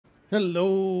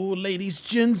Hello, ladies,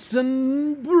 gents,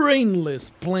 and brainless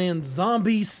plant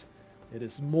zombies. It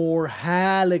is more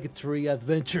Hallictory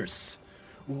adventures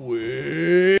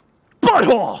with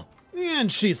Butthole! And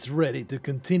she's ready to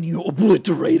continue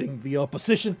obliterating the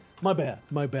opposition. My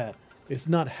bad. It's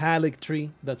not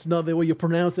Hallictory. That's not the way you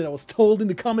pronounce it. I was told in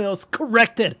the comment I was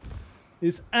corrected.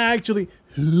 It's actually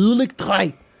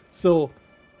Hallictory. So,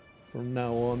 from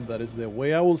now on, that is the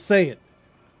way I will say it.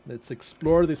 Let's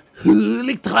explore this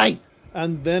Hallictory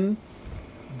and then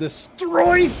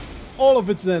destroy all of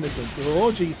its denizens.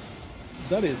 Oh jeez,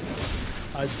 that is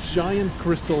a giant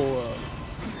crystal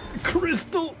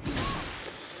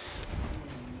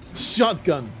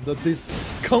shotgun that these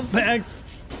scumbags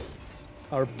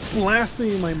are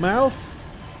blasting in my mouth.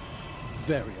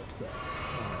 Very upset.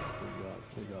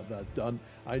 Alright, we got that done.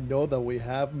 I know that we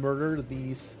have murdered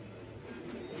these.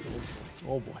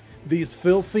 Oh boy. These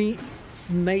filthy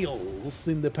snails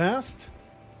in the past.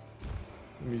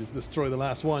 Let me just destroy the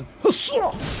last one. There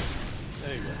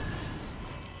you go.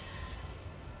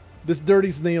 These dirty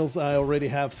snails, I already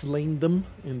have slain them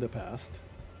in the past.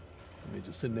 Let me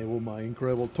just enable my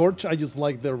incredible torch. I just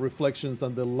like the reflections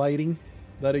and the lighting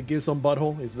that it gives on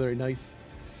Butthole. It's very nice.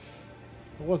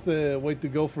 What's the way to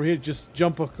go for here? Just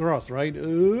jump across, right?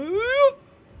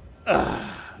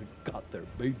 Got there,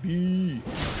 baby.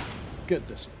 Get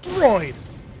destroyed.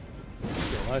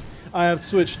 So I have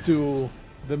switched to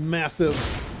the massive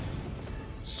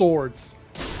swords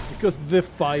because the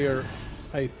fire,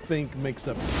 I think, makes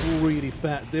a pretty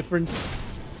fat difference.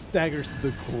 Staggers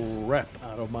the crap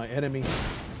out of my enemy,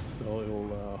 so it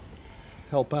will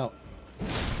help out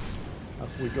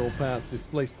as we go past this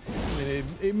place. I mean,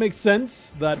 it makes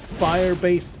sense that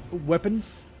fire-based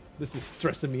weapons. This is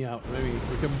stressing me out. Maybe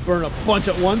we can burn a bunch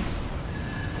at once.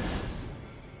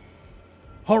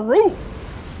 Haru!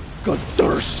 Good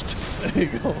thirst! There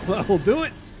you go, that'll do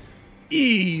it.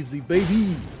 Easy,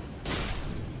 baby.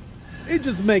 It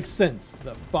just makes sense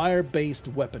that fire-based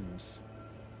weapons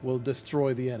will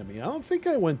destroy the enemy. I don't think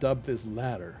I went up this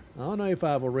ladder. I don't know if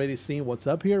I've already seen what's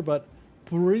up here, but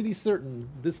pretty certain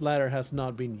this ladder has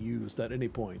not been used at any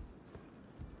point.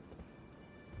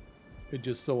 It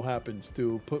just so happens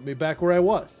to put me back where I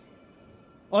was.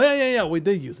 Oh, yeah, we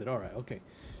did use it. Alright, okay.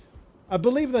 I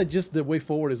believe that just the way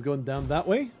forward is going down that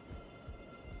way.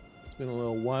 It's been a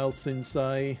little while since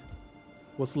I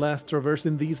was last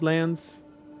traversing these lands.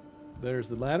 There's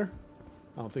the ladder.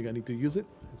 I don't think I need to use it.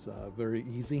 It's a very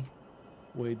easy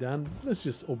way down. Let's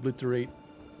just obliterate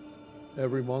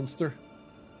every monster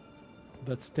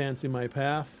that stands in my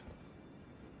path.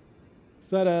 Is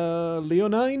that a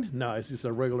Leonine? No, it's just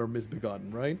a regular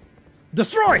misbegotten, right?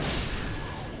 Destroy!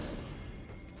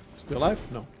 Still alive?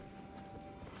 No.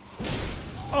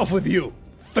 Off with you,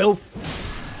 filth!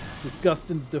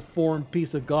 Disgusting, deformed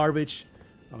piece of garbage.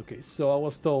 Okay, so I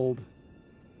was told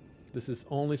this is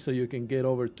only so you can get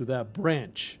over to that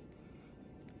branch.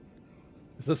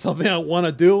 Is that something I want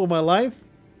to do with my life?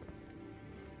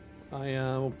 I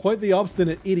am quite the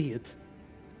obstinate idiot.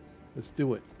 Let's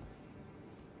do it.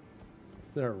 Is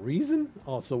there a reason?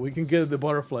 Oh, so we can get the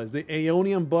butterflies. The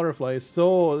Aeonian butterfly is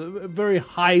so a very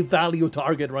high value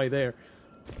target right there.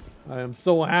 I am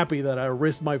so happy that I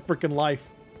risked my freaking life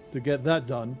to get that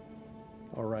done.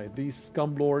 Alright, these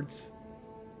scumlords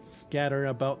scatter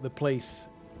about the place.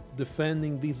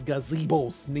 Defending these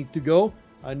gazebos need to go.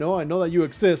 I know that you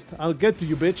exist. I'll get to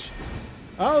you, bitch.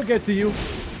 I'll get to you.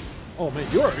 Oh man,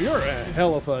 you're a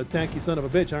hell of a tanky son of a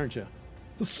bitch, aren't you?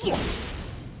 So, I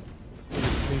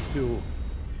just need to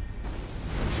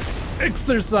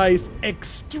exercise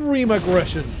extreme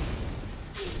aggression.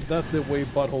 That's the way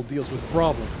Butthole deals with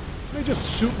problems. Let me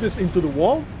just shoot this into the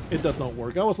wall. It does not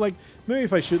work. I was like, maybe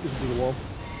if I shoot this into the wall,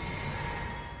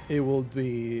 it will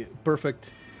be perfect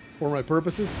for my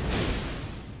purposes.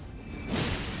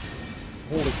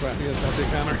 Holy crap, he has that big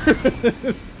hammer.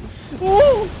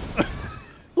 Oh!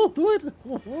 I'll do it.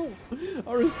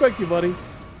 I respect you, buddy.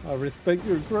 I respect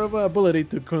your incredible ability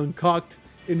to concoct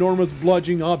enormous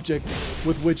bludgeoning objects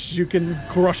with which you can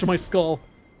crush my skull.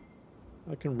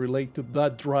 I can relate to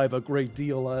that drive a great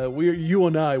deal. You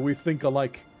and I, we think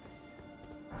alike.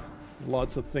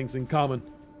 Lots of things in common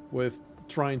with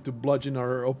trying to bludgeon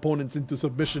our opponents into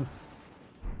submission.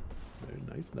 Very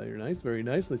nice, very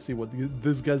nice. Let's see what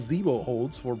this gazebo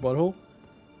holds for Butthole.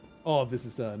 Oh, this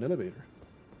is an elevator.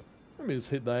 Let me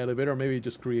just hit the elevator. Maybe it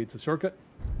just creates a shortcut.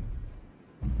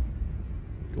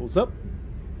 Goes up.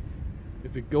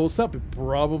 If it goes up, it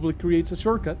probably creates a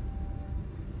shortcut.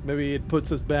 Maybe it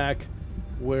puts us back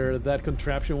where that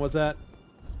contraption was at.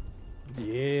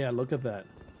 Yeah, look at that.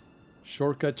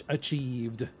 Shortcut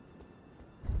achieved.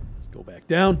 Let's go back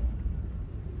down.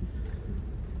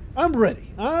 I'm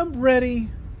ready. I'm ready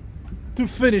to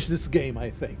finish this game, I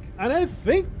think. And I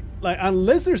think, like,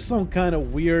 unless there's some kind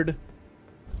of weird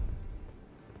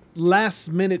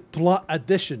last-minute plot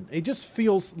addition, it just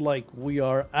feels like we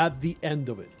are at the end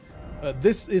of it.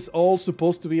 This is all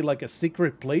supposed to be like a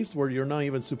secret place where you're not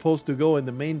even supposed to go in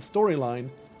the main storyline,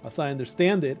 as I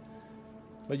understand it.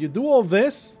 But you do all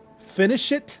this,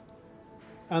 finish it,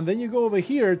 and then you go over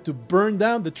here to burn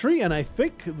down the tree, and I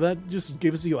think that just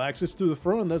gives you access to the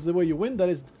throne. That's the way you win. That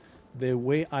is the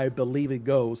way I believe it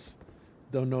goes.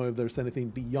 Don't know if there's anything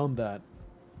beyond that.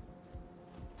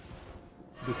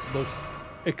 This looks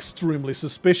extremely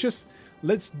suspicious.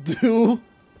 Let's do...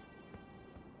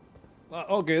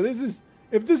 okay,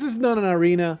 if this is not an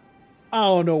arena, I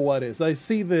don't know what is. I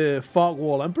see the fog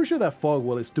wall. I'm pretty sure that fog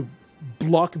wall is to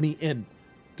block me in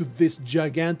to this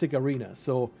gigantic arena.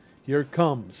 So here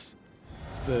comes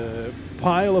the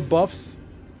pile of buffs.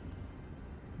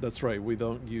 That's right, we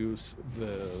don't use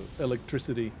the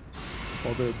electricity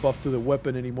or the buff to the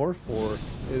weapon anymore, for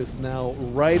it is now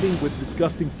writhing with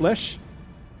disgusting flesh.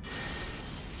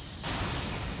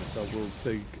 Guess I will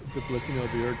take the blessing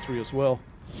of the earth tree as well.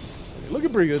 Okay,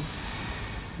 looking pretty good.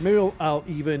 Maybe I'll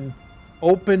even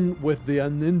open with the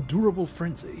unendurable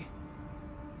frenzy.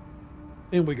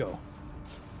 In we go.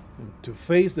 And to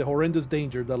face the horrendous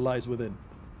danger that lies within.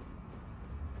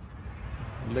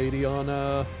 Lady on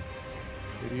a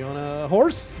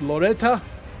horse, Loretta,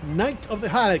 Knight of the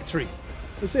Haddock Tree.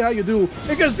 Let's see how you do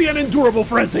against the unendurable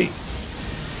frenzy.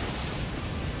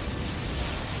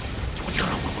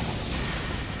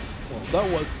 Well,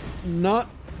 that was not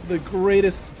the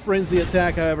greatest frenzy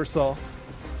attack I ever saw.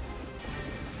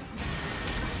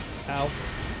 Ow.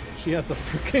 She has a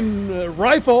freaking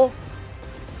rifle.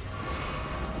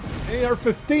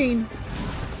 AR-15.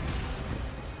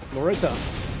 Loretta.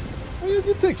 Well,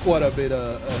 you take quite a bit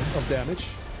of damage.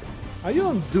 You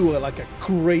don't do like a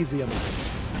crazy amount.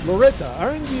 Loretta,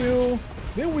 aren't you?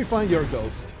 Then we find your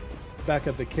ghost back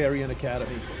at the Carrion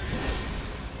Academy.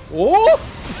 Oh!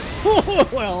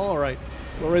 Well, all right.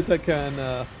 Loretta can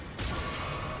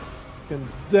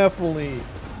definitely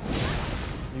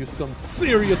use some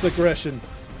serious aggression.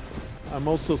 I'm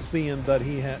also seeing that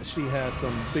she has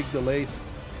some big delays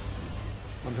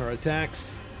on her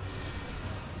attacks.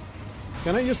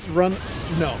 Can I just run?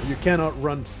 No, you cannot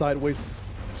run sideways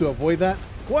to avoid that.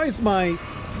 Why is my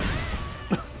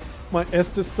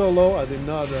Estus so low? I did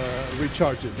not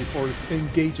recharge it before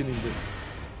engaging in this.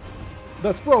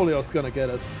 That's probably what's gonna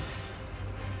get us.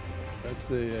 That's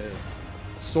the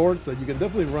swords that you can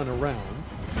definitely run around.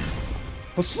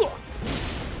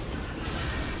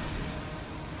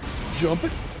 Jump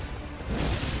it.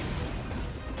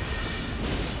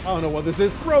 I don't know what this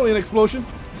is. Probably an explosion.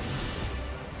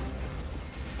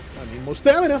 I need more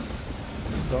stamina.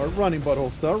 Start running,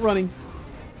 butthole. Start running.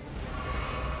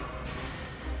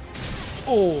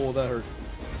 Oh, that hurt.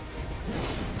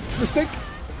 Mistake.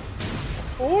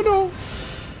 Oh no.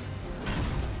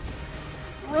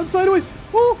 Run sideways.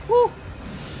 Oh, oh.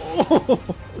 Oh.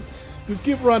 Just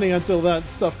keep running until that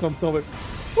stuff comes over.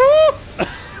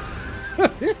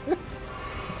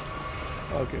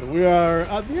 Okay, we are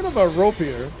at the end of our rope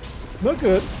here. It's not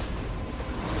good.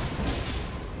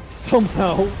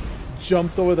 Somehow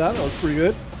jumped over that. That was pretty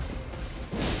good.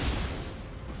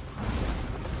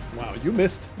 Wow, you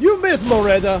missed. You missed,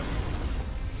 Loretta.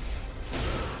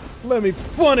 Let me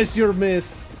punish your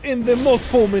miss in the most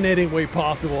fulminating way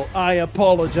possible. I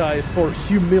apologize for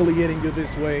humiliating you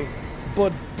this way,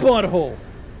 but Butthole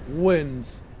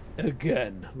wins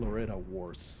again. Loretta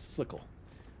wore sickle.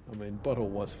 I mean, Butthole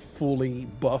was fully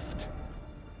buffed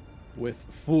with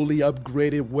fully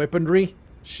upgraded weaponry.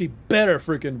 She better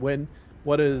freaking win.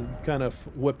 What kind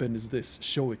of weapon is this?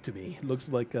 Show it to me.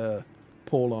 Looks like a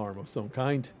pole arm of some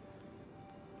kind.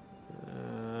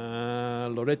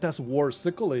 Loretta's war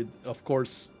sickle, it of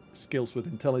course scales with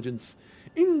intelligence.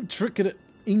 Intricately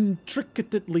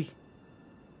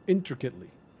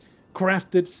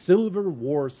crafted silver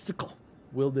war sickle,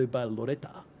 wielded by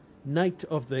Loretta, Knight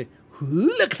of the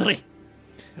Haddock.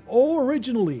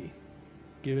 Originally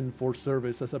given for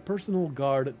service as a personal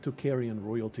guard to Carrion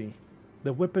royalty,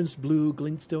 the weapon's blue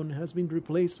glintstone has been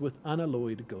replaced with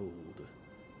unalloyed gold.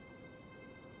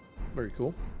 Very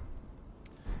cool.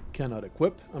 Cannot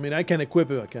equip. I mean, I can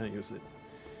equip it, I can't use it.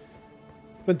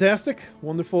 Fantastic.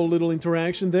 Wonderful little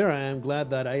interaction there. I am glad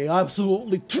that I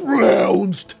absolutely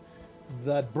trounced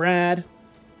that Brad.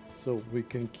 So we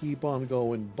can keep on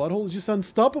going. Butthole is just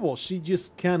unstoppable. She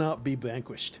just cannot be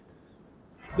vanquished.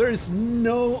 There is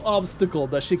no obstacle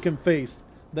that she can face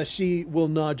that she will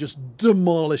not just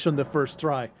demolish on the first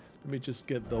try. Let me just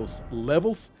get those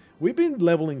levels. We've been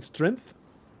leveling strength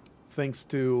thanks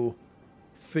to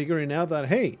figuring out that,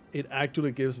 hey, it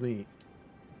actually gives me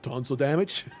tons of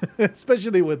damage,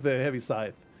 especially with the heavy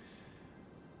scythe.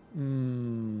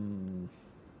 I'm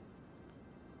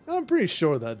pretty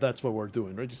sure that that's what we're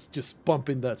doing, right? Just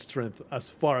pumping that strength as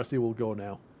far as it will go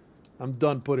now. I'm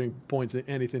done putting points in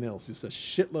anything else. Just a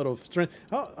shitload of strength.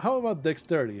 How about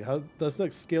dexterity? How does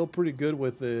that scale pretty good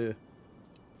with the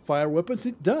fire weapons?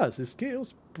 It does. It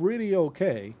scales pretty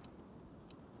okay.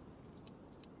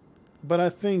 But I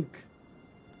think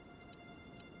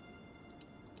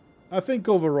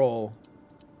overall,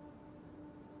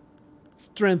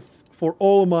 strength for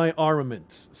all my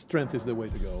armaments, strength is the way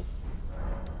to go.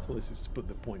 So let's just put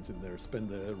the points in there, spend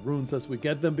the runes as we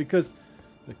get them, because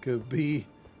there could be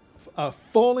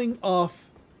falling off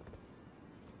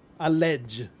a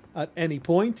ledge at any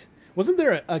point. Wasn't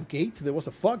there a gate? There was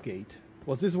a fog gate.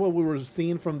 Was this what we were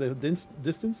seeing from the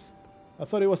distance? I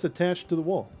thought it was attached to the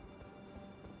wall.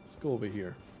 Let's go over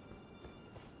here.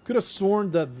 Could have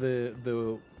sworn that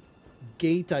the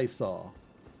gate I saw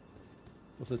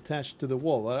was attached to the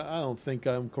wall. I don't think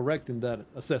I'm correct in that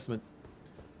assessment.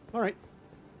 All right.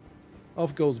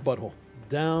 Off goes Butthole.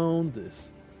 Down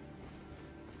this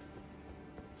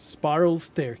spiral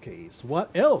staircase. What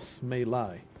else may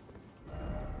lie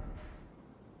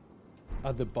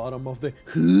at the bottom of the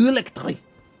electric?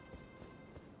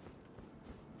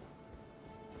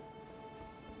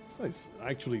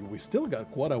 Actually, we still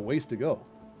got quite a ways to go.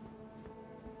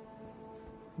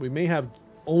 We may have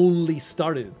only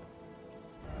started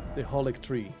the holic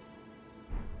tree.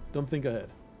 Don't think ahead.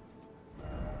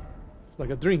 It's like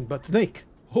a dream, but snake.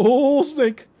 Oh,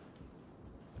 snake.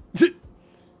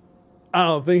 I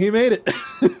don't think he made it.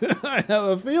 I have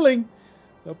a feeling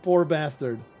the poor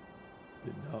bastard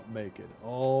did not make it.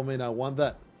 Oh, man, I want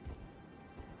that.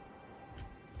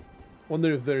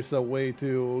 Wonder if there's a way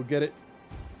to get it.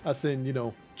 As in, you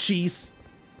know, cheese.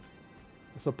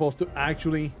 As opposed to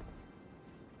actually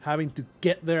having to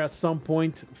get there at some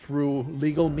point through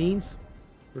legal means.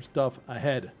 First off,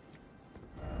 ahead.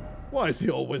 Why is he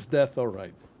always death? All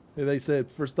right. If they said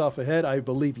first off ahead, I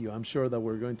believe you. I'm sure that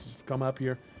we're going to just come up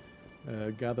here,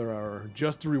 gather our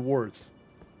just rewards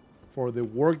for the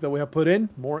work that we have put in.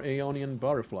 More Aeonian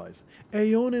butterflies.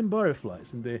 Aeonian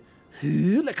butterflies in the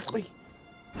electric.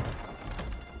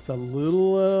 It's a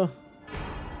little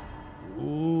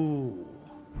ooh,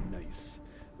 nice.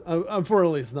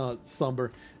 Unfortunately, it's not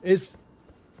somber. Is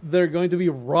there going to be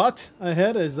rot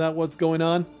ahead? Is that what's going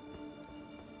on?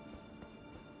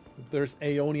 There's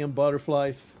Aeonian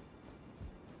butterflies.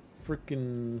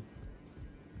 Freaking.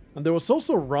 And there was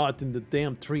also rot in the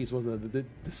damn trees, wasn't it?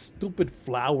 The stupid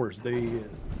flowers. They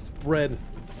spread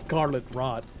scarlet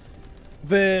rot.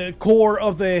 The core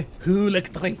of the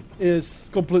electric is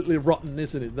completely rotten,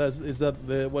 isn't it? Is that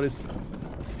what is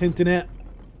hinting at?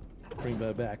 Bring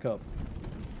that back up.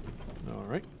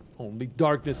 Alright. Only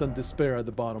darkness and despair at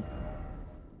the bottom.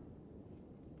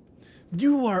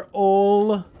 You are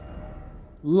all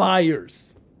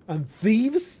liars and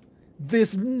thieves.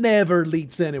 This never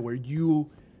leads anywhere. You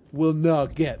will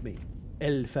not get me.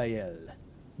 Elphael,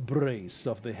 brace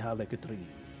of the Halicatry.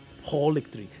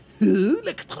 Holictry.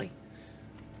 Holictry.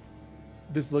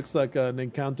 This looks like an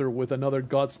encounter with another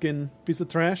Godskin piece of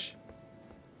trash.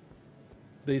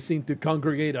 They seem to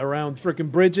congregate around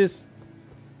freaking bridges.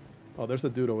 Oh, there's a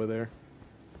dude over there.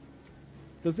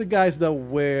 There's the guys that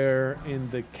were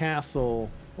in the castle.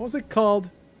 What was it called?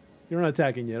 You're not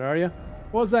attacking yet, are you?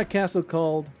 What was that castle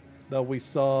called that we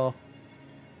saw?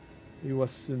 It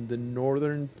was in the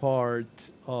northern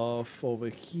part of over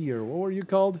here. What were you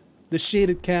called? The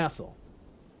Shaded Castle.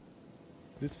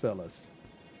 These fellas.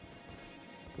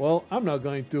 Well, I'm not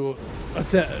going to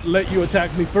let you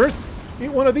attack me first. Eat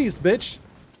one of these, bitch.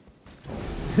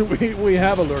 we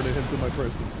have alerted him to my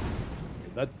presence.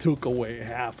 That took away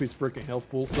half his freaking health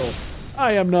pool, so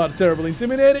I am not terribly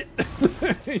intimidated.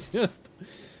 Just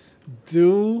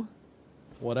do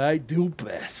what I do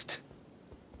best.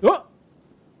 Oh!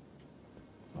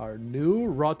 Our new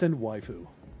rotten waifu.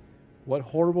 What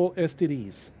horrible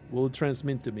STDs will it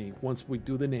transmit to me once we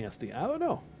do the nasty? I don't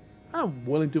know. I'm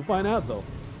willing to find out, though.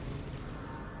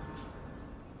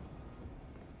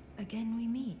 Again we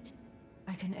meet.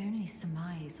 I can only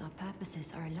surmise our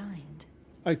purposes are aligned.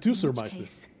 I too surmise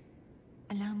this.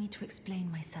 Allow me to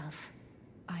explain myself.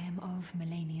 I am of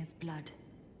Melania's blood,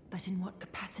 but in what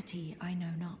capacity I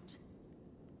know not.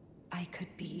 I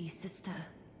could be sister,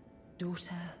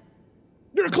 daughter.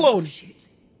 You're a clone! Offshoot.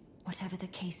 Whatever the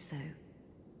case, though,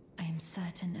 I am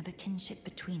certain of a kinship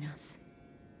between us.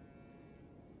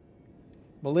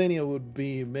 Melania would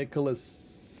be Mikola's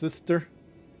sister.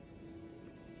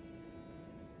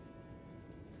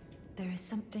 There is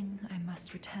something I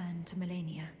must return to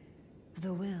Melania.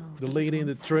 The will. The that lady in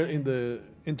was the once in hers. the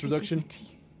introduction The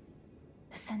dignity,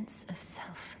 the sense of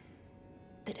self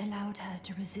that allowed her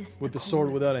to resist with the call sword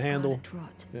of without the a handle. Scarlet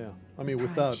Rot, Yeah, I the mean pride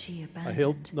without she a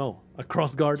hilt. abandoned No, a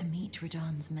cross guard. to meet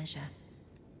Radan's measure.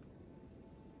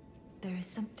 There is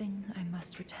something I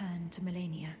must return to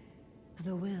Melania.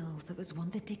 The will that was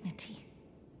once the dignity,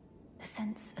 the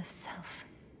sense of self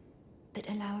that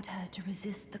allowed her to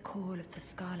resist the call of the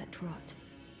Scarlet Rot.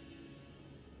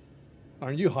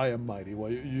 Aren't you high and mighty? Well,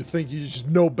 you think you just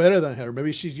know better than her?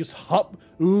 Maybe she just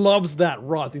loves that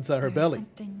rot inside her There is belly.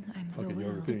 something I'm the Okay, will,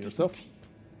 you're the repeating yourself. dignity.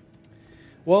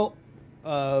 Well,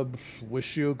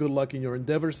 wish you good luck in your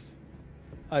endeavors.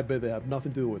 I bet they have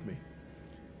nothing to do with me.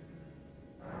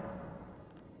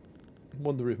 I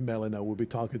wonder if Melina will be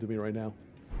talking to me right now.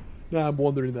 Now I'm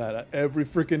wondering that at every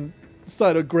freaking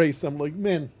side of grace. I'm like,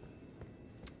 man,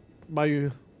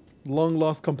 my long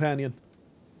lost companion.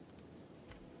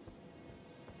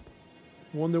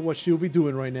 Wonder what she'll be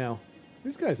doing right now.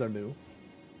 These guys are new.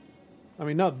 I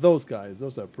mean, not those guys.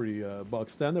 Those are pretty bog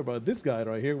standard. But this guy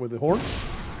right here with the horn.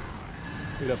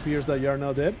 It appears that you are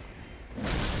now dead.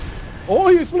 Oh,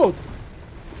 he explodes.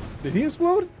 Did he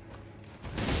explode?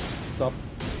 Stop.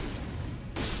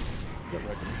 Get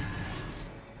wrecked.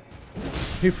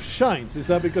 He shines. Is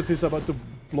that because he's about to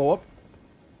blow up?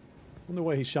 I wonder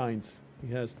why he shines.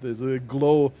 He has this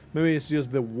glow. Maybe it's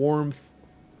just the warmth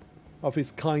of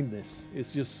his kindness.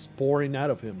 It's just pouring out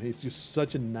of him. He's just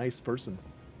such a nice person.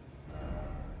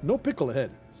 No pickle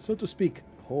ahead, so to speak.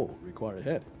 Oh, required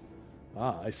ahead.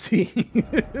 Ah, I see.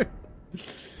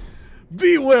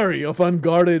 Be wary of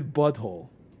unguarded butthole.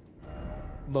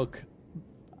 Look,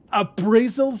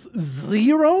 appraisals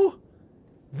 0?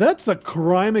 That's a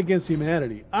crime against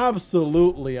humanity.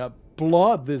 Absolutely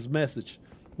applaud this message.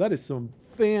 That is some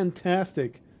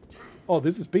fantastic... Oh,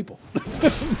 this is people.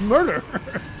 Murder.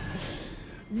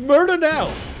 Murder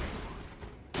now.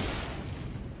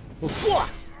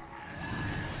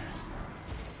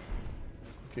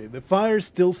 Okay, the fire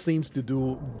still seems to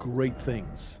do great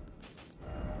things.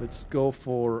 Let's go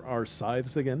for our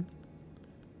scythes again.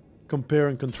 Compare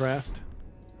and contrast.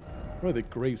 Well, the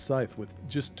great scythe with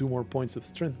just 2 more points of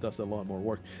strength does a lot more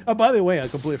work. Oh, by the way, I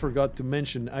completely forgot to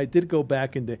mention, I did go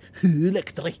back in the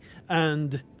Electri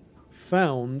and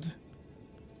found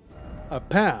a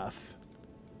path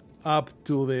up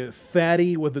to the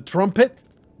fatty with the trumpet,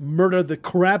 murdered the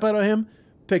crap out of him,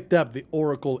 picked up the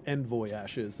Oracle Envoy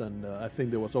ashes, and I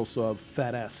think there was also a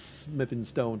fat-ass smithing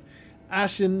stone.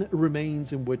 Ashen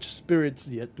remains in which spirits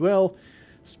yet dwell,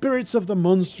 spirits of the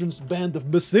monstrous band of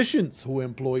musicians who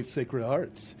employ sacred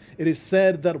arts. It is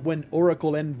said that when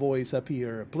Oracle Envoys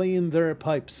appear, playing their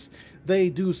pipes, they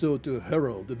do so to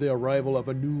herald the arrival of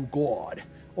a new god,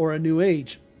 or a new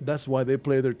age. That's why they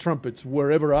play their trumpets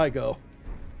wherever I go.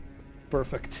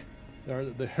 Perfect. They are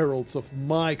the heralds of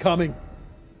my coming.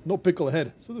 No pickle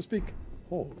ahead, so to speak.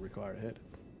 Oh, required ahead.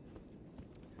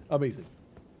 Amazing.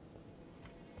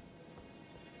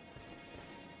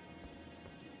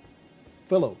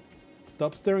 Fellow,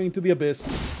 stop staring into the abyss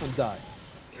and die.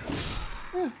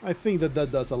 I think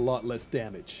that does a lot less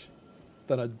damage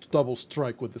than a double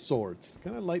strike with the swords.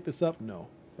 Can I light this up? No.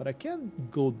 But I can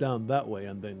go down that way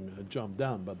and then jump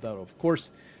down. But that, of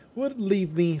course, would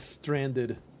leave me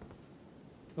stranded.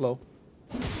 Hello.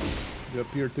 You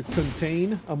appear to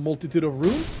contain a multitude of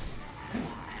runes.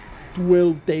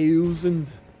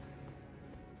 12,000.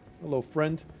 Hello,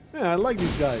 friend. Yeah, I like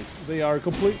these guys. They are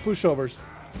complete pushovers.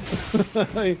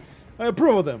 I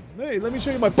approve of them. Hey, let me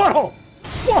show you my butthole.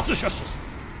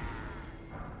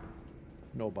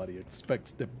 Nobody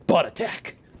expects the butt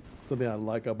attack. Something I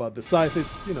like about the scythe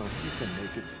is, you know, you can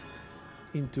make it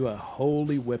into a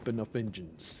holy weapon of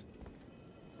vengeance.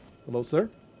 Hello, sir.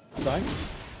 Die.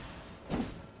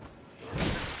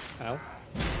 Ow.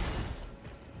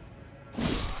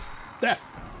 Death!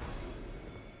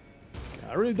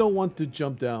 I really don't want to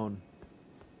jump down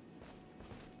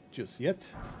just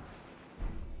yet.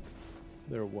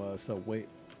 There was a way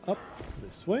up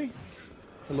this way.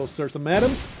 Hello, sirs and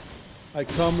madams. I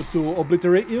come to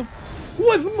obliterate you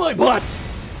with my butt!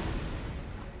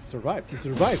 Survived. He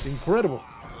survived. Incredible.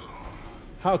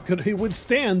 How could he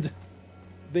withstand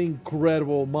the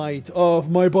incredible might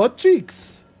of my butt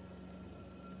cheeks?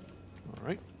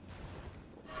 Alright.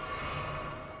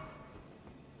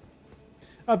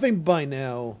 I think by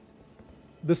now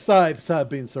the scythes have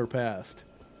been surpassed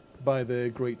by the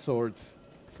great swords.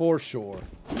 For sure.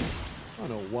 I don't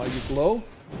know why you glow.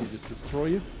 They just destroy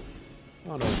you. I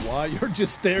don't know why you're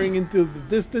just staring into the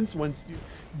distance when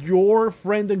your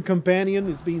friend and companion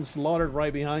is being slaughtered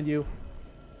right behind you.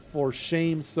 For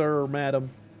shame, sir or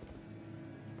madam.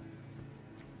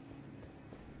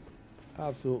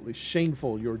 Absolutely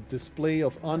shameful, your display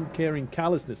of uncaring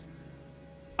callousness.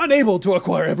 Unable to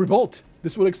acquire every bolt.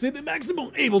 This will exceed the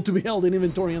maximum able to be held in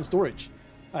inventory and storage.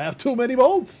 I have too many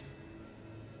bolts.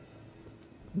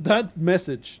 That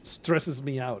message stresses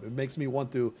me out. It makes me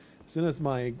want to, as soon as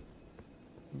my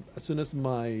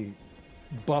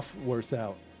buff wears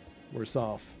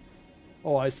off.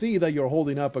 Oh, I see that you're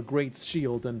holding up a great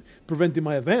shield and preventing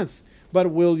my advance. But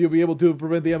will you be able to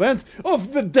prevent the advance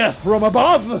of the death from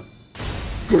above?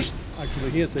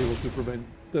 Actually, he is able to prevent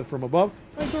death from above.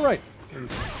 That's alright.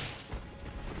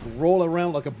 Roll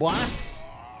around like a boss.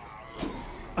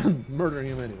 I'm murdering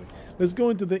him anyway. Let's go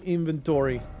into the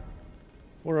inventory.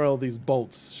 Where are all these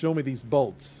bolts? Show me these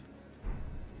bolts.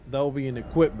 That will be in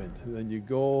equipment. And then you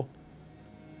go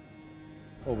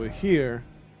over here.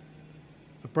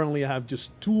 Apparently I have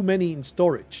just too many in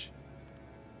storage.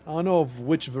 I don't know of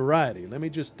which variety. Let me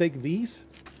just take these.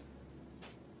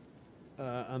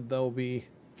 And that'll be...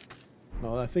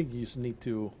 No, I think you just need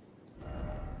to...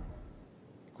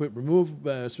 Equip, remove,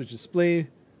 switch display,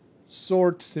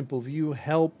 sort, simple view,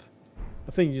 help.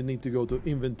 I think you need to go to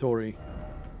inventory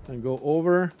and go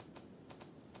over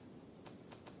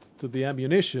to the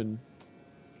ammunition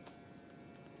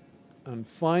and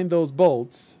find those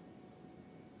bolts.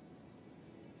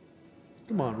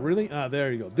 Come on, really? Ah,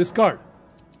 there you go. Discard.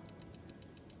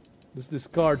 Let's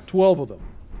discard 12 of them.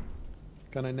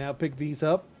 Can I now pick these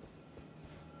up?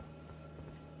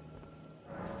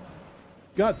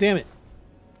 God damn it.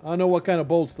 I don't know what kind of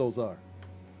bolts those are.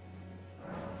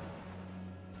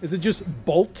 Is it just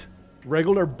bolt?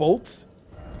 Regular bolts?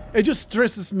 It just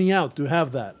stresses me out to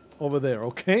have that over there,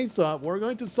 okay? So we're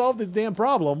going to solve this damn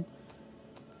problem.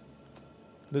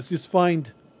 Let's just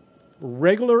find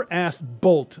regular ass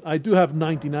bolt. I do have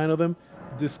 99 of them.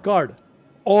 Discard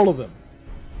all of them.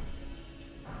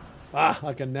 Ah,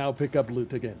 I can now pick up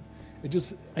loot again.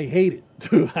 I hate it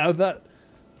to have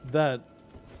that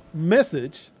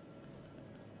message.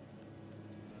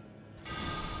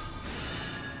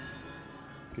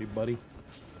 Okay, buddy.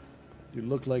 You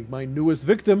look like my newest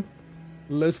victim.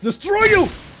 Let's destroy you!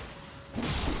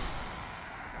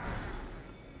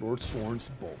 Lord Sworn's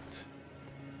Bolt.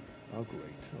 Oh,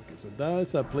 great. Okay, so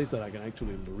that's a place that I can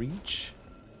actually reach.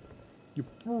 You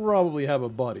probably have a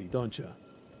buddy, don't you?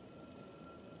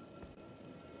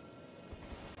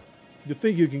 You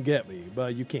think you can get me,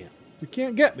 but you can't. You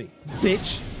can't get me,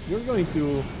 bitch. You're going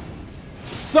to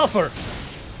suffer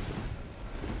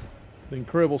the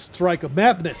incredible strike of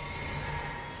madness.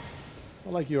 I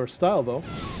like your style, though.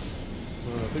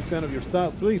 Big fan of your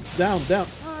style. Please, down, down.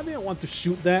 Oh, I didn't want to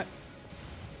shoot that.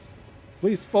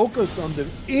 Please focus on the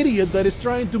idiot that is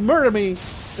trying to murder me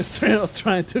instead of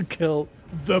trying to kill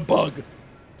the bug.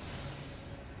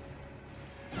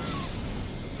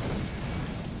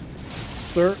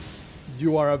 Sir,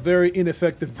 you are a very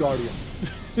ineffective guardian.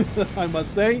 I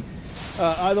must say.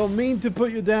 I don't mean to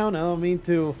put you down. I don't mean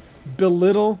to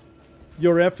belittle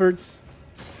your efforts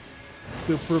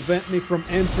to prevent me from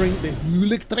entering the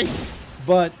Hulictree.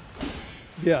 But,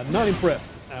 yeah, not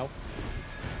impressed. Ow.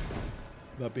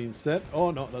 That being said...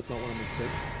 Oh, no, that's not what I'm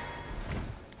expecting.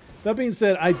 That being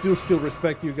said, I do still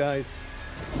respect you guys.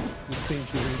 You seem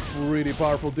to be pretty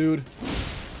powerful, dude.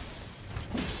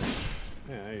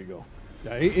 Yeah, there you go.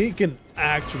 Yeah, he can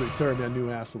actually turn me a new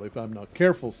asshole if I'm not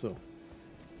careful, so...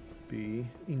 Be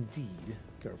indeed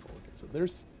careful. Okay, so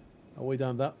there's a way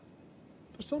down that...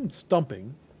 There's some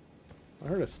stumping. I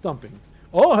heard a stumping.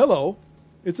 Oh, hello!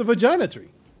 It's a vagina tree.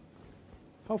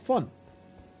 How fun.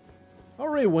 I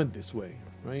already went this way,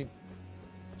 right?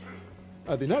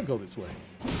 I did not go this way.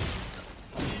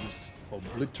 Just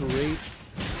obliterate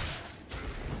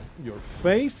your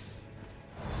face.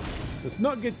 Let's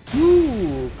not get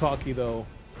too cocky, though.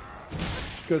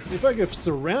 Because if I get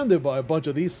surrounded by a bunch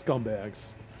of these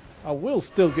scumbags, I will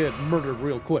still get murdered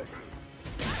real quick.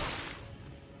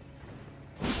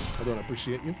 I don't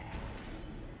appreciate you.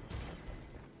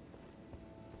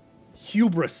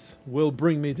 Hubris will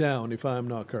bring me down if I am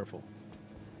not careful.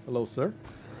 Hello, sir.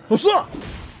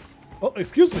 Oh,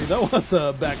 excuse me, that was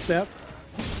a backstab.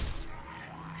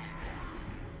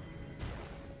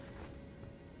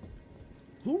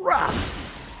 Hoorah!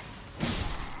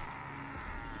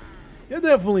 Yeah,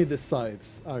 definitely the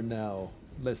scythes are now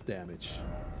less damage.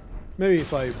 Maybe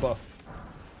if I buff,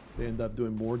 they end up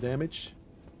doing more damage.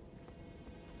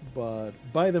 But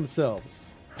by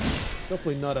themselves,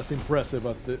 definitely not as impressive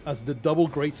as the double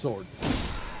great swords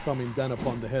coming down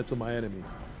upon the heads of my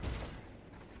enemies.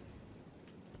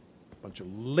 Bunch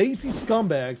of lazy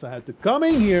scumbags. I had to come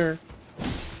in here,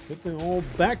 get them all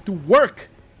back to work.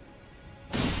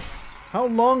 How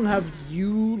long have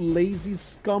you lazy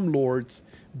scumlords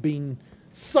been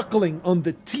suckling on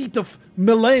the teat of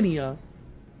Melania.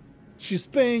 She's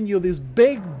paying you these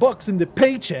big bucks in the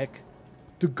paycheck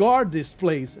to guard this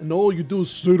place, and all you do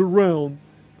is sit around,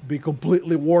 be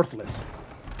completely worthless.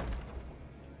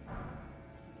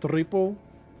 Triple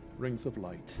Rings of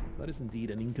Light. That is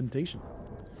indeed an incantation.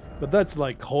 But that's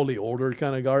like Holy Order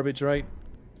kind of garbage, right?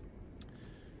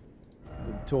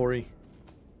 Inventory.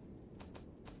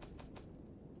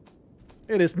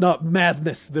 It is not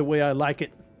madness the way I like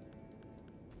it.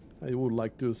 I would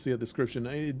like to see a description.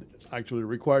 It actually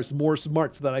requires more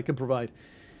smarts that I can provide.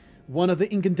 One of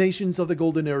the incantations of the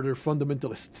Golden Order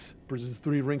fundamentalists produces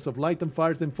 3 rings of light and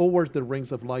fires them forward. The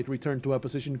rings of light return to a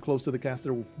position close to the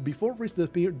caster. Before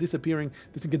disappearing,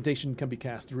 this incantation can be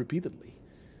cast repeatedly.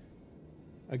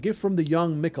 A gift from the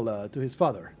young Mikola to his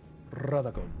father,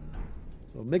 Radagon.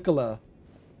 So Mikola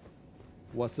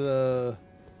was a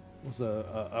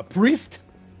priest.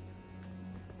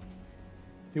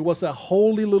 He was a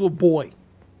holy little boy,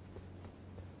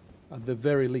 at the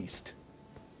very least.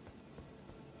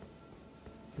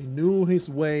 He knew his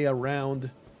way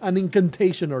around an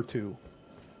incantation or two.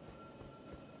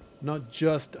 Not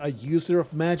just a user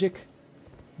of magic,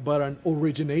 but an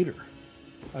originator,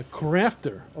 a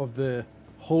crafter of the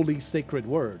holy sacred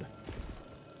word.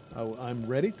 I'm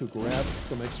ready to grab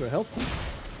some extra health.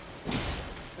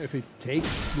 If it takes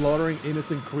slaughtering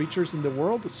innocent creatures in the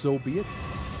world, so be it.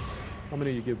 How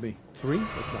many do you give me? 3?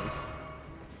 That's nice.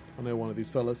 Another one of these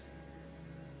fellas.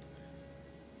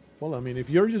 Well, I mean, if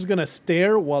you're just gonna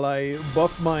stare while I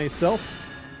buff myself,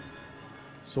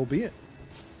 so be it.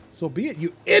 So be it,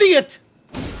 you idiot!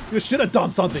 You should have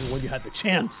done something when you had the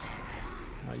chance.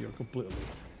 Now you're completely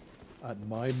at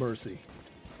my mercy.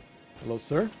 Hello,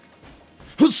 sir?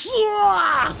 Okay,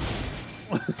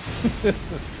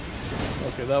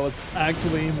 that was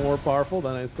actually more powerful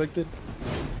than I expected.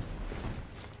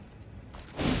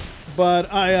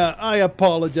 But I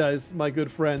apologize, my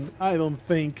good friend. I don't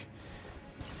think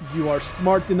you are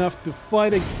smart enough to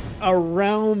fight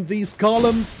around these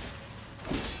columns.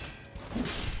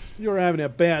 You're having a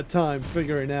bad time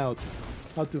figuring out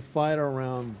how to fight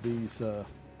around these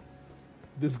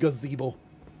this gazebo.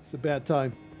 It's a bad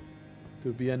time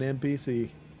to be an NPC.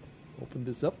 Open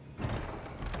this up.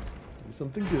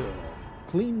 Something good.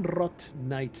 Clean Rot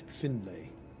Knight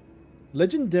Finlay.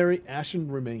 Legendary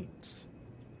Ashen Remains.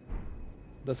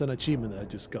 That's an achievement that I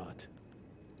just got.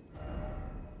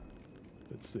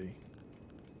 Let's see.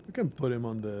 I can put him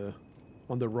on the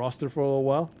roster for a little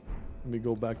while. Let me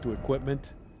go back to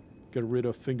equipment. Get rid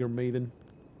of Finger Maiden.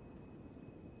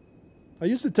 I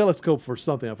used the telescope for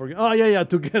something. I forget. Oh yeah,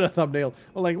 to get a thumbnail.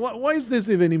 I'm like, why is this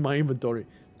even in my inventory?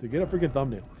 To get a freaking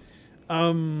thumbnail.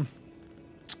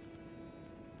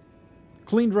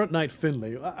 Clean Rot Knight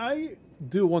Finlay. I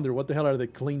do wonder what the hell are the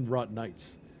Clean Rot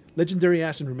Knights. Legendary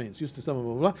Ashen Remains. Used to summon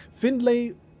blah, blah, blah.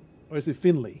 Finlay, or is it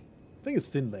Finlay? I think it's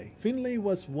Finlay. Finlay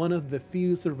was one of the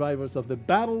few survivors of the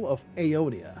Battle of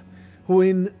Aeonia, who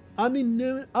in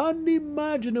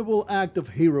unimaginable act of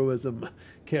heroism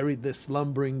carried the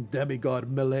slumbering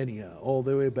demigod Melania all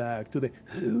the way back to the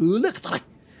Huluktai.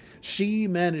 She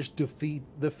managed to defeat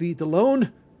the feat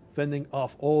alone, fending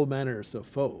off all manners of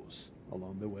foes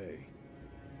along the way.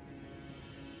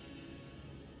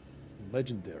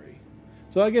 Legendary.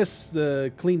 So I guess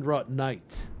the Clean Rot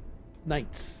Knights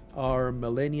are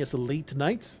Melania's elite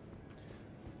knights.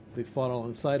 They fought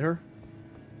alongside her.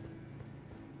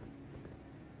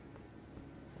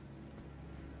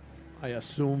 I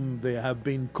assume they have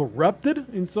been corrupted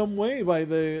in some way by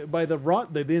the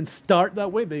rot. They didn't start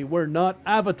that way. They were not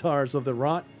avatars of the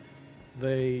rot.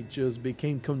 They just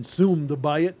became consumed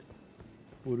by it.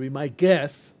 Would be my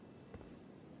guess.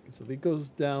 So it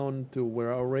goes down to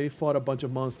where I already fought a bunch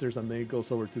of monsters, and then it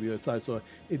goes over to the other side. So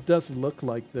it does look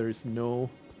like there is no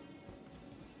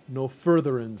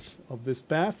furtherance of this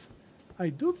path. I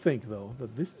do think, though,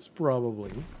 that this is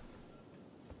probably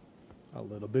a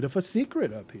little bit of a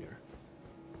secret up here.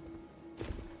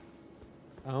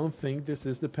 I don't think this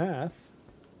is the path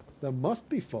that must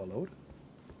be followed.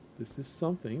 This is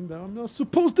something that I'm not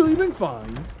supposed to even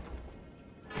find.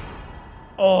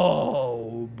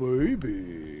 Oh,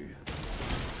 baby.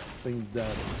 I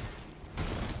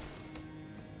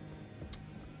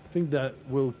think that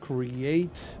will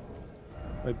create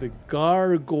like the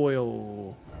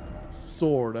gargoyle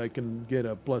sword. I can get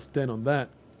a +10 on that.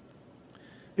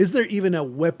 Is there even a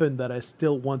weapon that I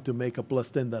still want to make a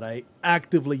 +10 that I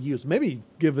actively use? Maybe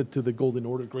give it to the Golden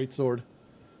Order Greatsword,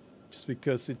 just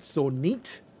because it's so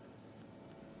neat.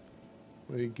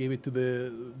 We gave it to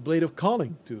the Blade of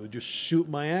Calling to just shoot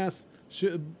my ass.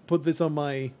 Put this on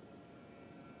my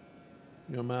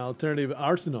you know, my alternative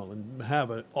arsenal and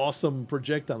have an awesome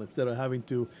projectile instead of having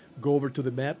to go over to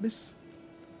the madness?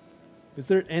 Is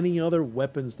there any other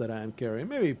weapons that I am carrying?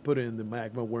 Maybe put it in the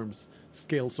magma worm's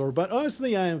scale sword, but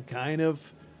honestly I am kind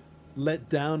of let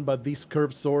down by these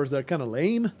curved swords that are kind of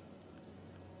lame.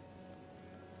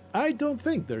 I don't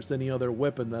think there's any other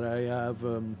weapon that I have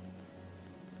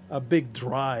a big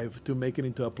drive to make it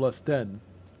into a plus 10.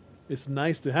 It's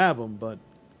nice to have them, but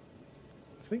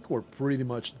I think we're pretty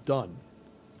much done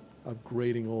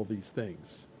upgrading all these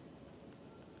things.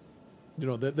 You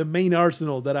know, the main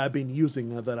arsenal that I've been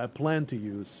using, that I plan to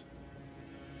use.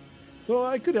 So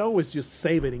I could always just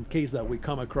save it in case that we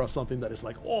come across something that is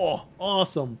like, oh,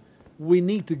 awesome. We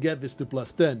need to get this to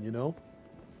plus 10, you know?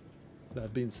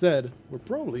 That being said, we're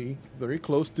probably very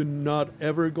close to not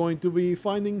ever going to be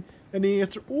finding any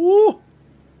extra... Ooh!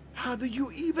 How do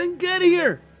you even get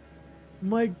here?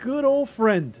 My good old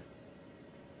friend.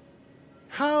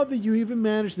 How did you even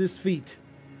manage this feat?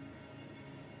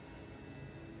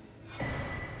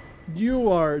 You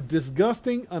are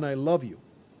disgusting and I love you.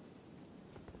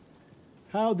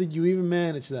 How did you even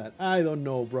manage that? I don't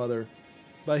know, brother.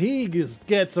 But he just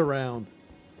gets around.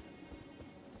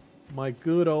 My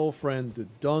good old friend, the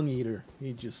dung eater.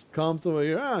 He just comes over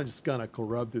here. I'm just gonna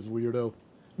corrupt this weirdo.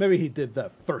 Maybe he did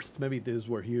that first. Maybe this is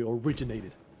where he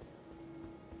originated.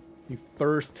 He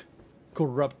first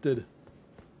corrupted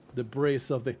the brace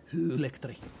of the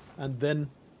electric. And then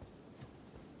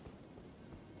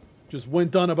just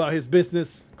went on about his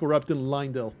business, corrupting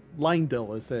Lindell.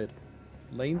 Lindell, I said.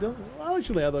 Lindell? Well,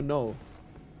 actually, I don't know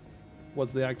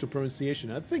what's the actual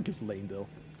pronunciation. I think it's Lindell.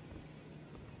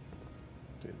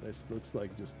 Okay, this looks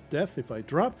like just death if I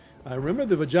drop. I remember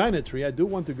the vagina tree. I do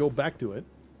want to go back to it.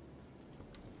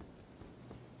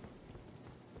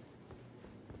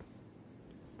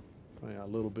 Oh, yeah, a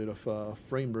little bit of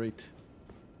frame rate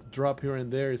drop here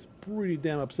and there is pretty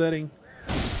damn upsetting.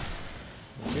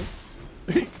 Okay.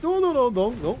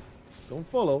 Don't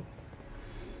follow.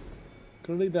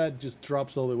 Clearly that just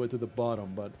drops all the way to the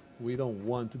bottom, but we don't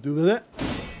want to do that.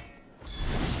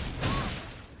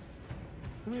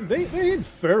 I mean, they hit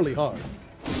fairly hard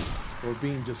for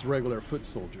being just regular foot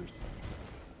soldiers.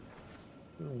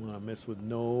 I don't want to mess with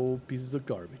no pieces of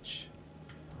garbage.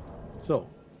 So,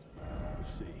 let's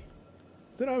see.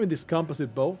 Instead of having this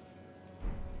composite bow,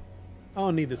 I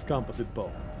don't need this composite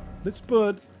bow. Let's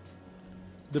put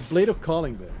the Blade of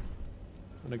Calling there.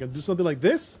 And I can do something like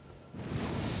this.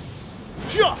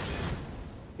 Shot!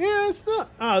 Yeah, it's not...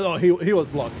 Ah, no, he was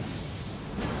blocking.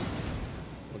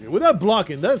 Okay, without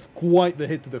blocking, that's quite the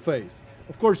hit to the face.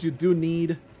 Of course, you do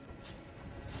need...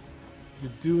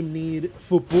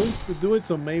 Fupu to do it,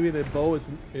 so maybe the bow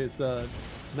is a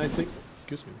nice thing.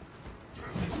 Excuse me.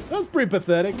 That's pretty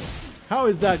pathetic. How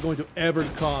is that going to ever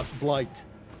cause blight,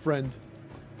 friend?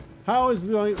 How is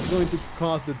it going to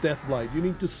cause the death blight? You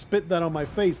need to spit that on my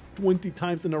face 20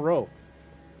 times in a row.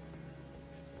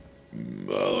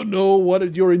 I don't know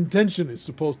what your intention is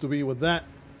supposed to be with that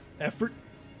effort.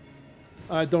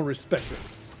 I don't respect it.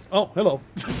 Oh, hello.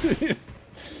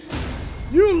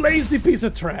 You lazy piece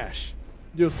of trash.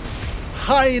 Just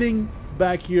hiding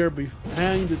back here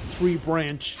behind the tree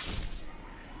branch.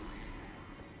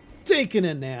 Taking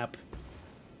a nap.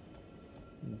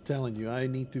 I'm telling you, I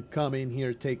need to come in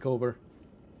here, take over,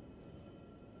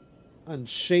 and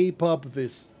shape up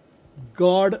this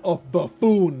guard of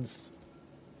buffoons.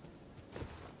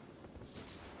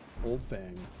 Old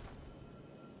Fang.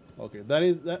 Okay,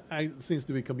 that seems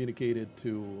to be communicated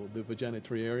to the vagina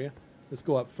tree area. Let's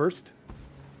go up first.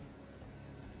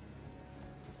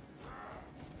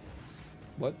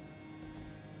 What?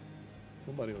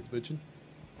 Somebody was bitching.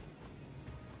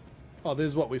 Oh, this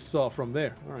is what we saw from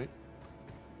there. All right.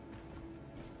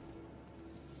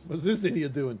 What's this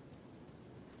idiot doing?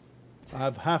 I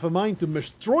have half a mind to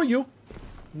destroy you.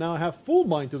 Now I have full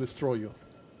mind to destroy you.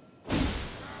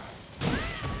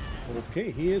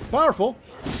 Okay, he is powerful.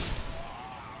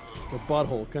 The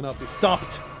butthole cannot be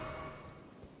stopped.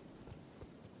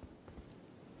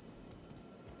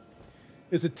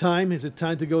 Is it time? Is it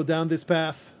time to go down this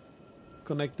path?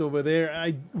 Connect over there.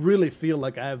 I really feel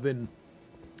like I have been...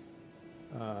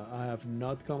 I have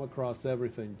not come across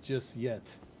everything just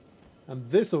yet. And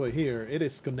this over here, it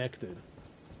is connected.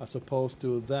 As opposed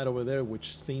to that over there,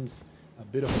 which seems a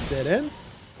bit of a dead end.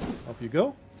 Up you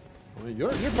go. I mean,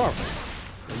 you're powerful.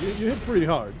 You hit pretty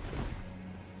hard.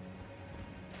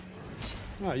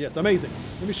 Ah, yes, amazing.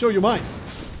 Let me show you mine.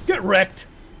 Get wrecked.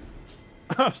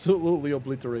 Absolutely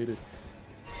obliterated.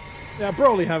 Yeah,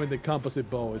 probably having the composite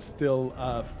bow is still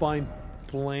a fine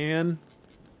plan.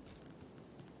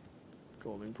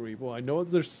 Golden Creep. Well, I know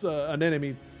there's an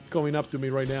enemy coming up to me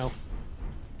right now.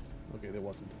 Okay, there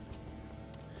wasn't.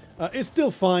 It's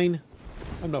still fine.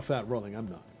 I'm not fat rolling, I'm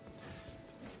not.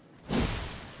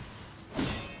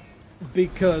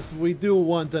 Because we do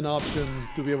want an option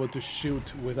to be able to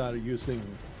shoot without using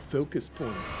focus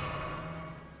points.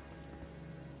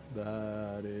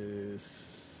 That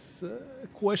is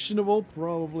questionable,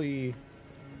 probably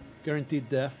guaranteed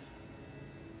death.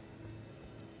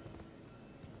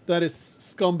 That is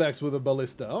scumbags with a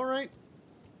ballista, alright.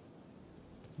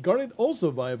 Guarded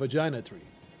also by a vagina tree.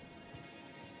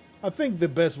 I think the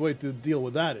best way to deal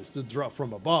with that is to drop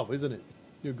from above, isn't it?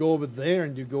 You go over there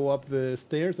and you go up the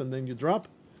stairs and then you drop.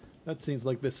 That seems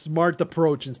like the smart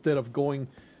approach instead of going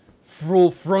full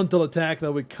frontal attack.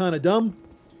 That would be kind of dumb.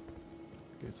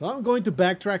 Okay, so I'm going to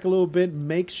backtrack a little bit,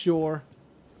 make sure...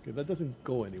 Okay, that doesn't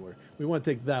go anywhere. We want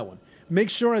to take that one.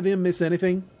 Make sure I didn't miss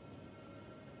anything.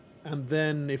 And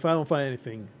then if I don't find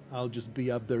anything, I'll just be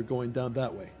up there going down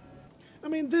that way. I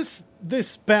mean, this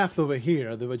path over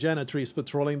here, the vagina tree is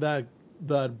patrolling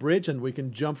that bridge, and we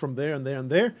can jump from there and there and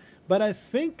there. But I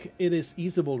think it is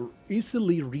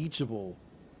easily reachable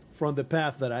from the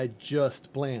path that I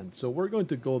just planned. So we're going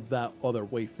to go that other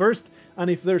way first.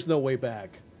 And if there's no way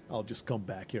back, I'll just come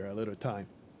back here a little time.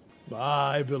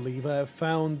 I believe I have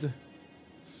found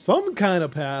some kind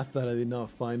of path that I did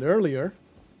not find earlier.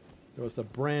 There was a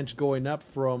branch going up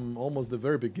from almost the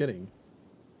very beginning.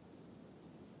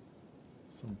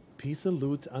 Some piece of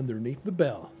loot underneath the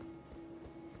bell.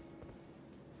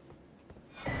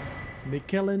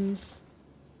 Mikellen's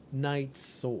Knight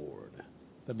Sword.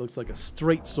 That looks like a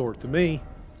straight sword to me.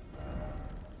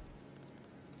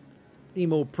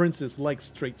 Emo princess likes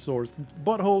straight swords.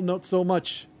 Butthole, not so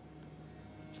much.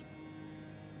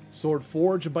 Sword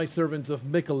forged by servants of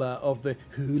Mikela of the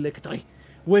Hulektri,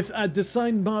 with a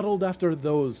design modeled after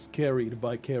those carried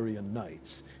by Carian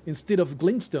knights. Instead of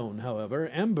glintstone, however,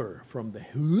 amber from the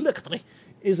Hulektri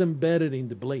is embedded in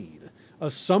the blade.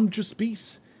 A sumptuous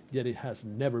piece, yet it has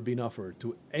never been offered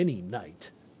to any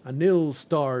knight. A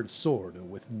ill-starred sword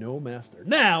with no master.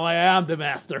 Now I am the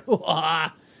master!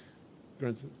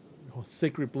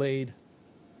 Sacred blade.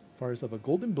 Fires of a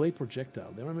golden blade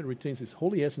projectile. The armament retains its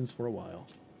holy essence for a while.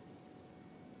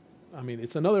 I mean,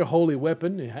 it's another holy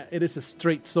weapon. It is a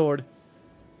straight sword,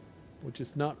 which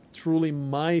is not truly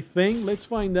my thing. Let's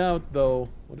find out, though,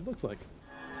 what it looks like.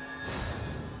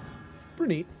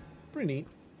 Pretty neat. Pretty neat.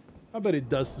 I bet it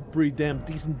does pretty damn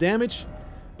decent damage,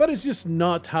 but it's just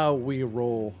not how we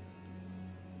roll.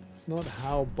 It's not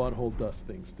how Butthole does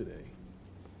things today.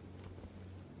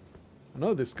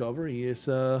 Another discovery is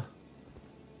a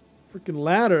freaking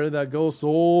ladder that goes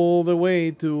all the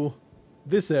way to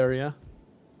this area.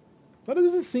 But it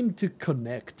doesn't seem to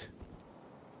connect.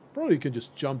 Probably you can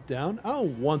just jump down. I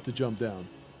don't want to jump down.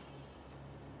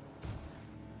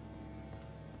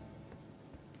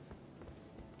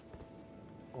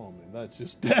 Oh man, that's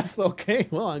just death. Okay,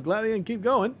 well, I'm glad I didn't keep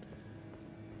going.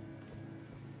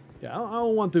 Yeah, I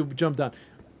don't want to jump down.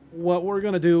 What we're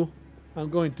going to do,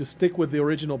 I'm going to stick with the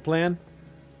original plan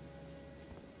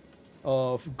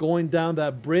of going down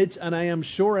that bridge, and I am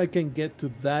sure I can get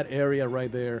to that area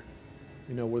right there.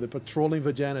 You know, where the patrolling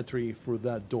vagina tree through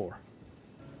that door.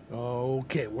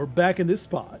 Okay, we're back in this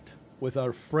spot with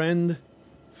our friend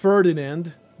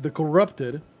Ferdinand, the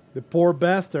corrupted, the poor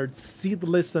bastard,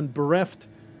 seedless and bereft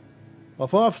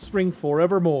of offspring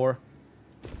forevermore.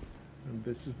 And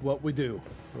this is what we do.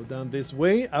 Go down this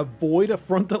way, avoid a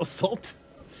frontal assault.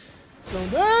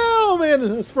 Oh man,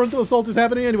 this frontal assault is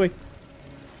happening anyway.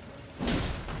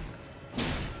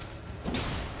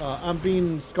 I'm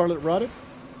being Scarlet Rotted.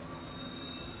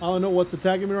 I don't know what's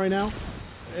attacking me right now.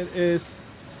 It is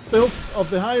filth of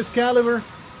the highest caliber.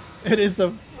 It is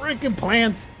a freaking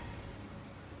plant.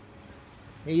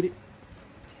 Hate it.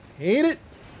 Hate it.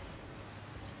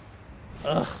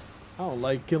 Ugh. I don't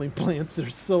like killing plants. They're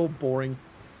so boring.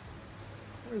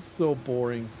 They're so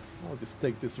boring. I'll just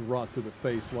take this rot to the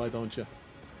face. Why don't you?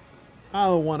 I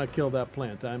don't want to kill that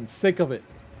plant. I'm sick of it.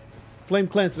 Flame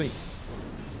cleanse me.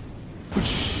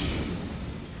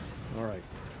 Alright.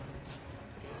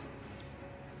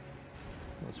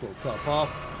 This will top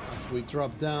off as we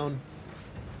drop down.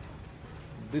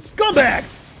 The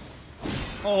scumbags!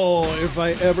 Oh, if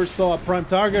I ever saw a prime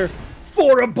target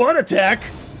for a butt attack!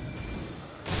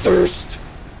 Thirst!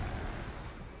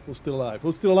 Who's still alive?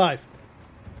 Who's still alive?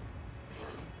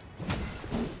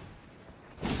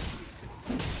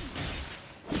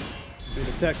 Being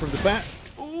attacked from the back.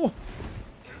 Oh!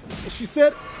 What she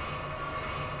said?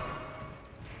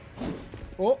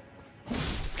 Oh!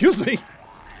 Excuse me!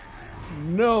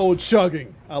 No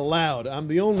chugging allowed. I'm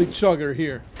the only chugger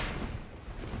here.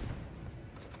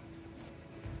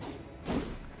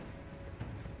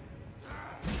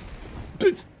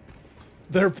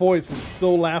 Their poison is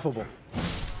so laughable.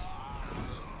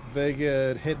 They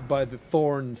get hit by the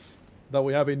thorns that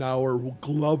we have in our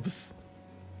gloves.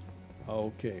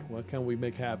 Okay, what can we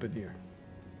make happen here?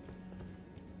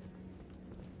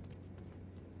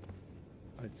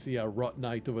 I see a Rot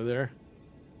Knight over there.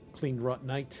 Clean Rot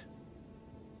Knight.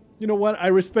 You know what? I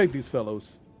respect these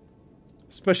fellows.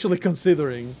 Especially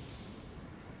considering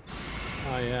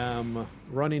I am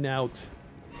running out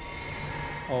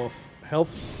of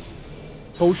health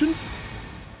potions.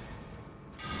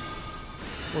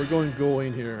 We're going to go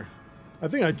in here. I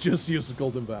think I just used the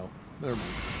Golden Vow. Never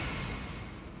mind.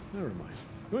 Never mind.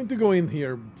 Going to go in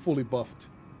here fully buffed.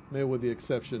 Maybe with the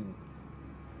exception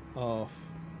of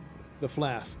the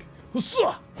flask.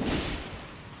 Hussa!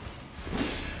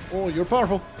 Oh, you're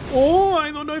powerful. Oh,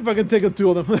 I don't know if I can take out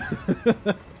two of them.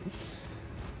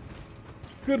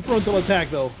 Good frontal attack,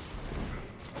 though.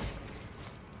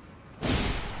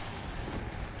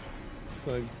 It's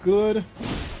a good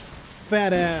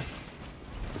fat ass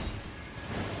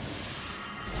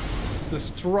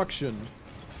destruction.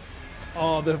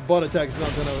 Oh, the butt attack is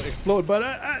not gonna explode,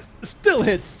 but still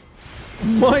hits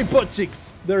my butt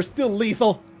cheeks. They're still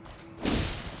lethal.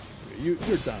 You're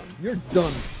down. You're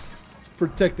done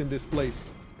protecting this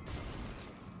place.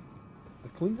 A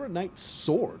Clean Rot Knight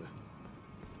sword.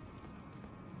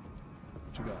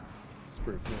 What you got?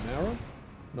 Spirit Flame Arrow.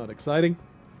 Not exciting.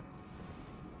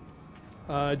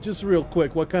 Just real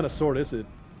quick, what kind of sword is it?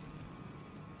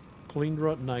 Clean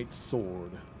Rot Knight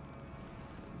sword.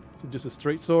 Is it just a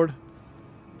straight sword?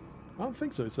 I don't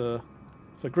think so. It's a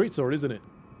great sword, isn't it?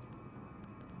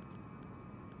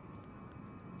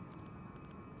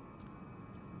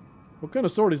 What kind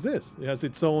of sword is this? It has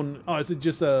its own... Oh, is it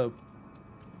just a...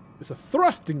 It's a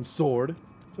thrusting sword.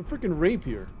 It's a freaking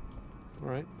rapier.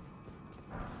 Alright.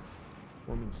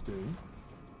 Woman's Stone.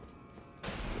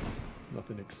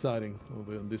 Nothing exciting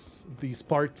over on these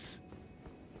parts.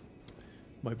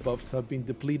 My buffs have been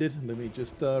depleted. Let me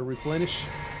just replenish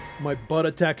my butt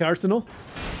attack arsenal.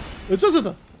 I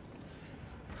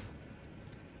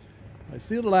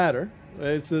see the ladder.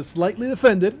 It's slightly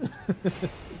defended.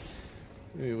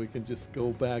 Maybe we can just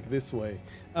go back this way.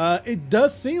 It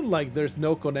does seem like there's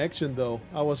no connection, though.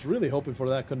 I was really hoping for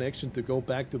that connection to go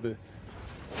back to the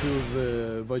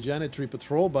Vajana Tree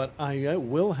Patrol, but I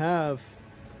will have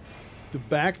to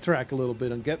backtrack a little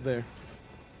bit and get there.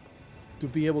 To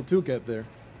be able to get there.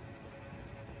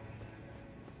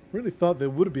 Really thought there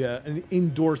would be an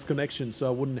indoors connection, so I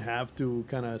wouldn't have to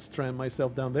kind of strand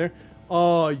myself down there.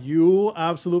 Oh, you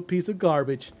absolute piece of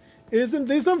garbage. Isn't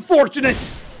this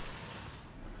unfortunate?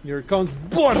 Here comes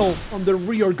Butthole on the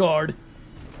rear guard.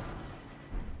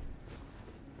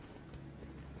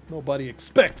 Nobody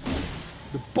expects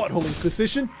the Butthole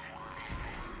Inquisition.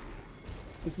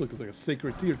 This looks like a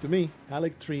sacred tier to me.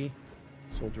 Alec Tree,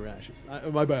 Soldier Ashes.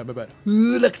 My bad.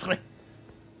 Alec Tree.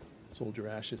 Soldier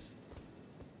Ashes.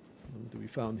 Nothing to be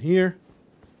found here.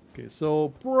 Okay, so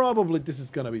probably this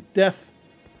is gonna be death.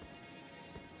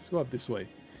 Let's go up this way.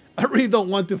 I really don't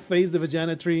want to face the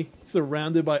Vajana Tree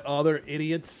surrounded by other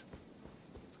idiots.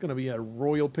 It's gonna be a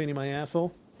royal pain in my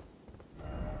asshole.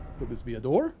 Could this be a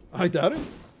door? I doubt it.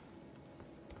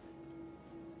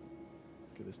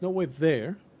 Okay, there's no way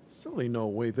there. Certainly no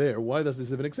way there. Why does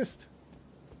this even exist?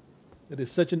 It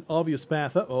is such an obvious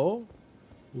path. Uh-oh.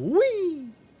 Whee!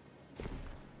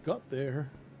 Got there.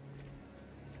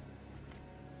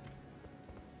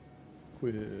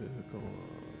 Quick.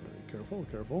 Careful,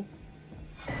 careful.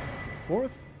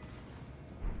 Fourth.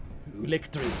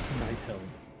 Electric Night Helm.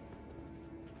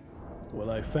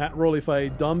 Will I fat roll if I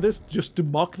done this just to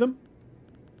mock them?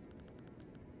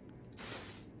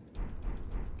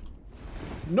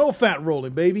 No fat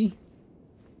rolling, baby.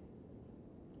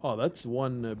 Oh, that's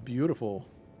one beautiful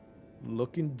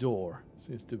looking door.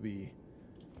 Seems to be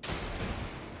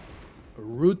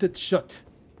rooted shut.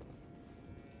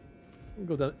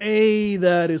 Go down. Hey,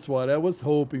 that is what I was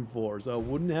hoping for. So I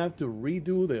wouldn't have to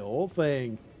redo the whole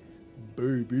thing.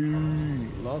 Baby.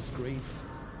 Lost Grace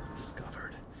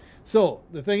discovered. So,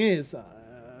 the thing is,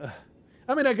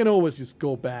 I mean, I can always just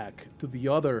go back to the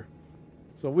other.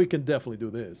 So we can definitely do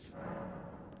this.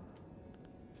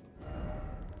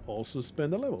 Also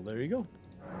spend a level. There you go.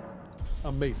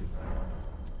 Amazing.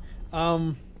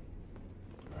 Can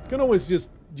always just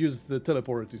use the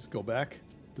teleporter to just go back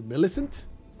to Millicent.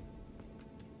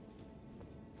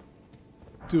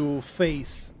 To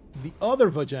face the other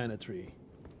Vajana Tree.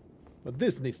 But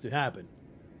this needs to happen.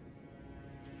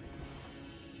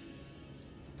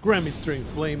 Grammy String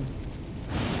Flame.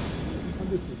 And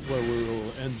this is where we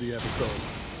will end the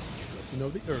episode. Lesson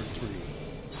of the Earth Tree.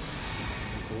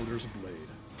 Beholder's Blade.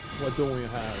 What don't we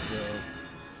have, though?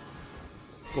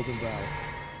 Golden Vow.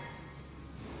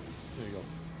 There you go.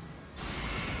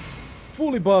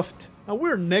 Fully buffed. And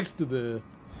we're next to the...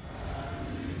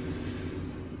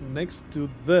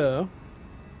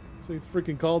 So you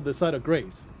freaking called the Site of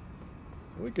Grace.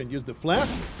 So we can use the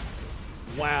flask.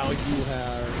 Wow,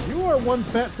 you are one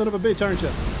fat son of a bitch, aren't you?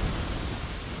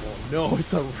 Oh no,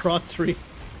 it's a rot tree.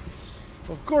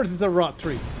 Of course it's a rot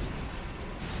tree.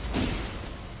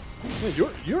 Hey,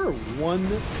 you're one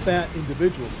fat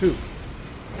individual too.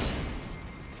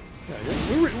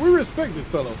 Yeah, we respect this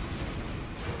fellow.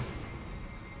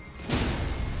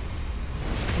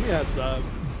 He has a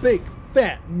big,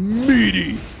 fat,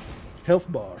 meaty health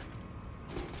bar.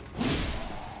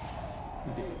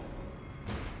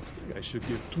 I should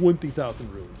give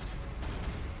 20,000 runes.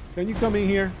 Can you come in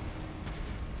here?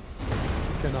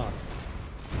 You cannot.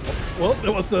 Well,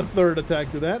 there was the third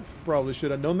attack to that. Probably should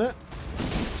have known that.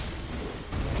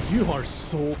 You are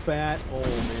so fat. Oh man,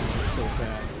 you're so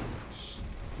fat.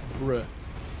 Bruh.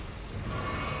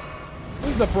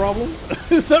 This is a problem.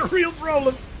 It's a real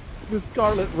problem. This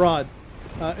Scarlet Rod.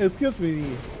 Excuse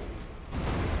me,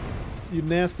 you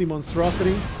nasty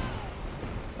monstrosity.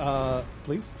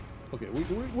 Please? Okay,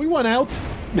 we went out.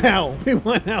 Now! We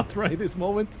went out right this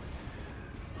moment.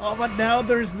 Oh, but now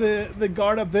there's the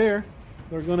guard up there.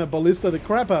 They're gonna ballista the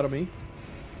crap out of me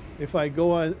if I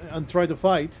go and try to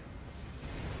fight.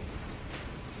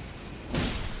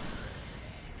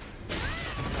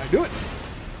 I do it.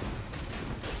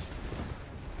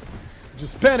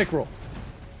 Just panic roll.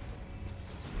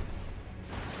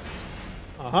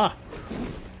 Aha.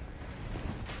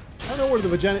 I don't know where the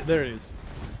vagina... There it is.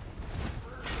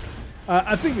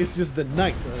 I think it's just the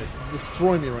knight that's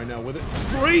destroying me right now with it.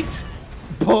 Great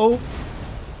bow.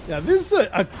 Yeah, this is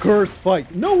a cursed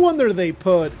fight. No wonder they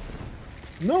put...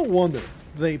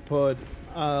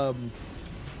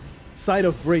 Site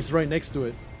of Grace right next to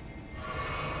it.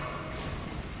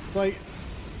 It's like...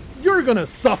 You're gonna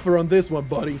suffer on this one,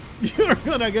 buddy. You're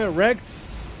gonna get wrecked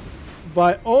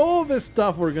by all this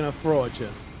stuff we're gonna throw at you.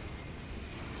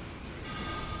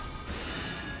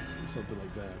 Something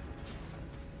like that.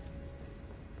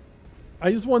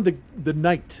 I just want the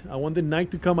knight. I want the knight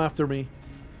to come after me.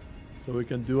 So we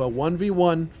can do a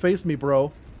 1v1. Face me,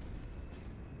 bro.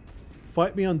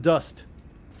 Fight me on dust.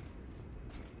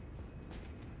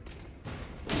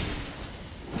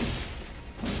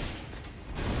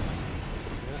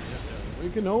 We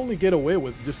can only get away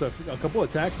with just a couple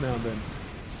attacks now and then.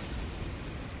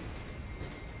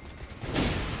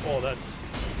 Oh, that's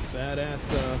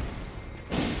badass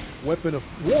weapon of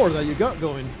war that you got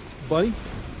going, buddy.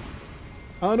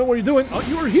 I don't know what you're doing. Oh,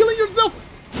 you are healing yourself!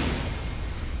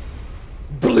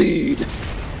 Bleed!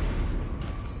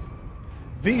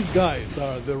 These guys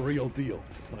are the real deal.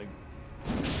 Like,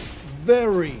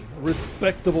 very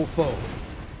respectable foe.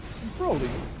 You probably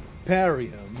parry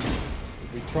him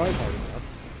if we try hard enough.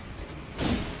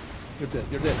 You're dead,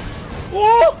 you're dead.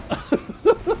 Oh!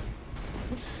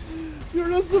 You're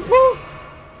not supposed!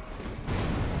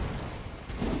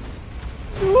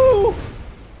 No!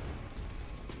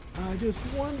 I just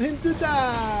want him to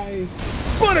die!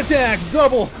 Butt attack!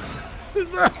 Double! You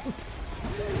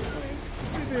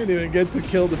didn't even get to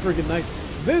kill the freaking knight.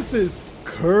 This is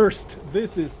cursed.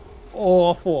 This is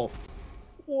awful.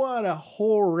 What a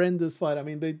horrendous fight. I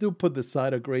mean, they do put the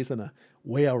Site of Grace and a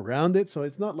way around it, so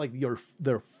it's not like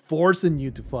they're forcing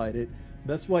you to fight it.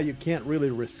 That's why you can't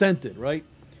really resent it, right?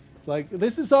 It's like,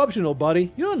 this is optional,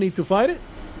 buddy. You don't need to fight it.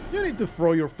 You don't need to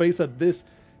throw your face at this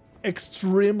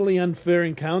extremely unfair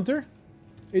encounter.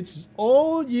 It's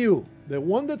all you. The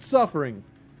one that's suffering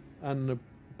and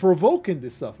provoking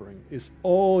this suffering is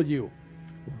all you.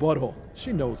 Butthole.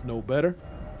 She knows no better.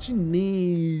 She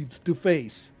needs to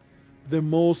face the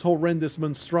most horrendous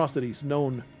monstrosities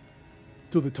known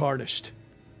to the tarnished.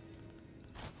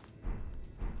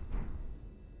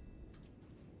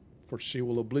 For she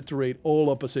will obliterate all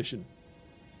opposition.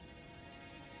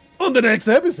 On the next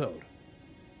episode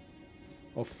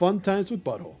of Fun Times with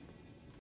Butthole.